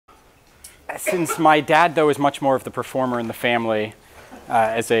Since my dad, though, is much more of the performer in the family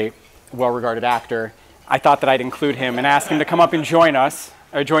as a well-regarded actor, I thought that I'd include him and ask him to come up and join us,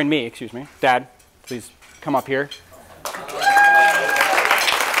 or join me, excuse me. Dad, please come up here.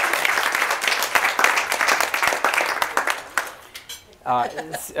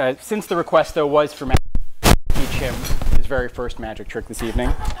 Since the request, though, was for Matt to teach him his very first magic trick this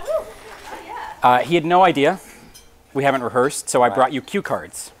evening, he had no idea. We haven't rehearsed, so I brought you cue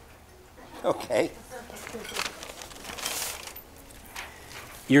cards. Okay.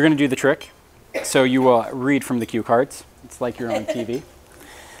 You're going to do the trick, so you will read from the cue cards. It's like you're on TV.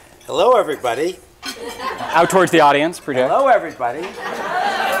 Hello, everybody. Out towards the audience, project. Hello, everybody.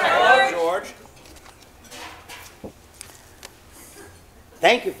 Hello, George.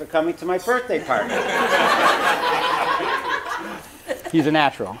 Thank you for coming to my birthday party. He's a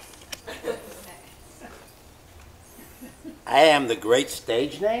natural. I am the great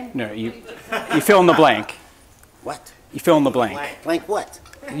stage name? No, you fill in the blank. What? You fill in the blank. Blank what?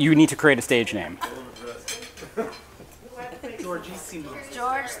 You need to create a stage name. George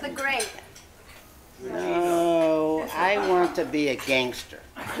the Great. No, I want to be a gangster.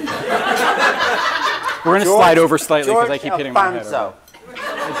 We're going to slide over slightly because I keep hitting my head over.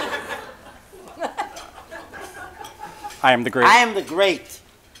 I am the great. I am the great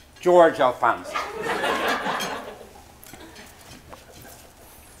George Alfonso.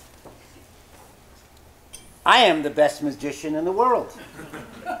 I am the best magician in the world.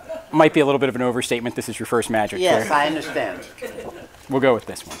 Might be a little bit of an overstatement. This is your first magic trick. Yes, I understand. We'll go with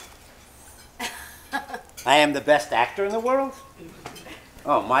this one. I am the best actor in the world?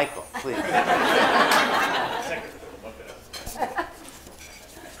 Oh, Michael, please.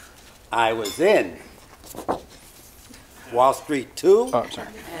 I was in Wall Street 2. Oh, sorry.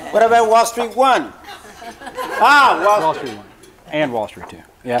 What about Wall Street 1? Ah, Wall Street 1. And Wall Street 2.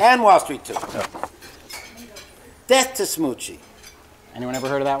 Yes? And Wall Street 2. Oh. Death to Smoochie. Anyone ever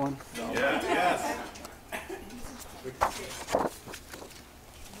heard of that one? Yes.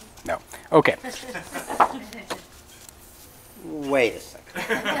 No. Okay. Wait a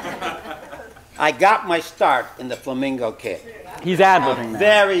second. I got my start in the Flamingo Kid. He's ad-libbing now.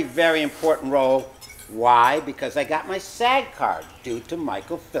 Very, very important role. Why? Because I got my SAG card due to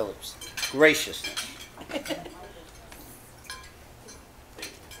Michael Phillips' graciousness.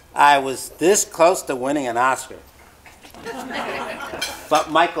 I was this close to winning an Oscar.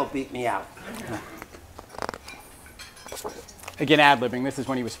 But Michael beat me out. Again, ad-libbing. This is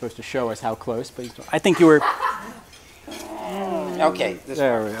when he was supposed to show us how close, but I think you were... Okay, this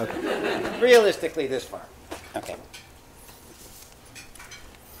far. Okay. Realistically, this far. Okay.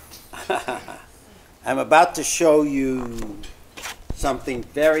 I'm about to show you something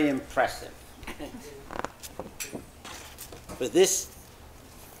very impressive. For this,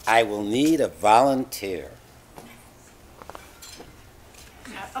 I will need a volunteer.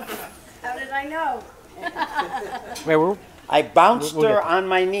 How did I know? Wait, we're... I bounced We'll her on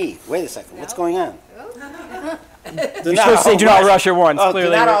my knee. Wait a second. What's going on? You're supposed to say do not rush her once. Oh,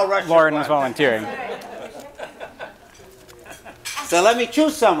 Clearly, do not all rush Lauren her was once. volunteering. So let me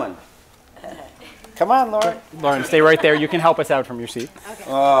choose someone. Come on, Lauren. Lauren, stay right there. You can help us out from your seat.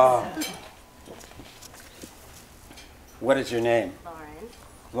 Okay. What is your name? Lauren.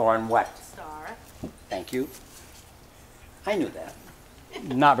 Lauren what? Star. Thank you. I knew that.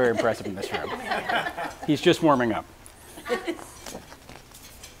 Not very impressive in this room. He's just warming up.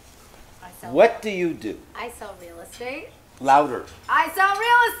 What do you do? I sell real estate. Louder. I sell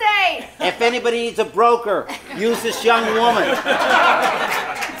real estate. If anybody needs a broker, use this young woman.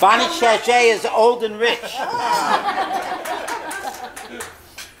 Bonnie Chachet is old and rich.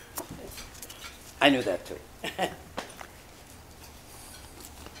 I knew that too.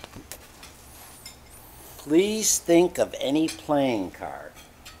 Please think of any playing card.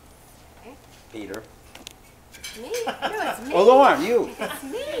 Okay. Peter. Me? No, it's me. Oh, Lauren, you. It's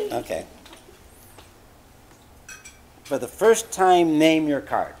me. Okay. For the first time, name your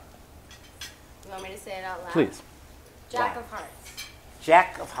card. You want me to say it out loud? Please. Jack of Hearts.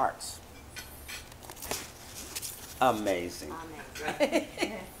 Jack of Hearts. Amazing. Amen.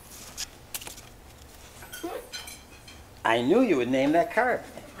 I knew you would name that card.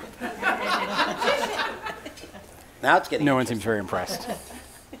 Now it's getting No one seems very impressed.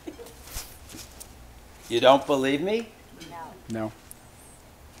 You don't believe me? No. No.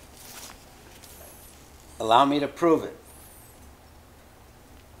 Allow me to prove it.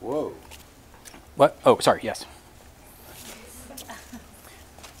 Whoa. What? Oh, sorry, yes.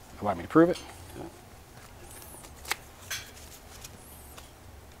 Allow me to prove it.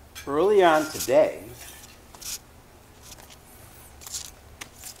 Early on today,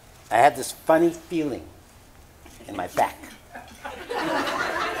 I had this funny feeling in my back.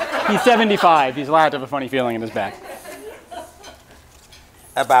 He's 75. He's allowed to have a funny feeling in his back.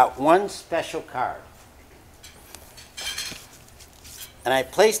 About one special card. And I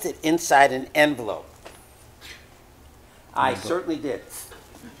placed it inside an envelope. I certainly did.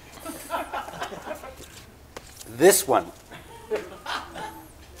 This one. No way.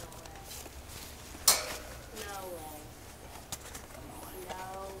 No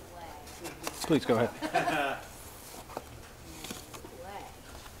way. Please go ahead. No way.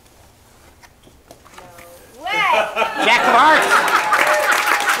 No way. Jack of Hearts.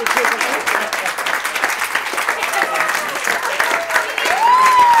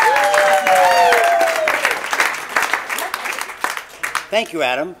 Thank you,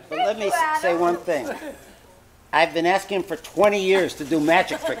 Adam. But let me say one thing. I've been asking him for 20 years to do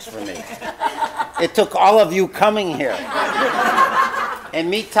magic tricks for me. It took all of you coming here and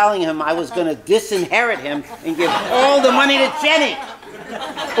me telling him I was going to disinherit him and give all the money to Jenny.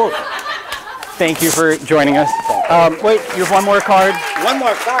 Thank you for joining us. Wait, you have one more card? One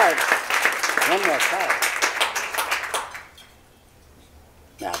more card. One more card.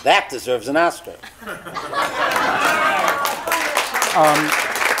 Now that deserves an Oscar.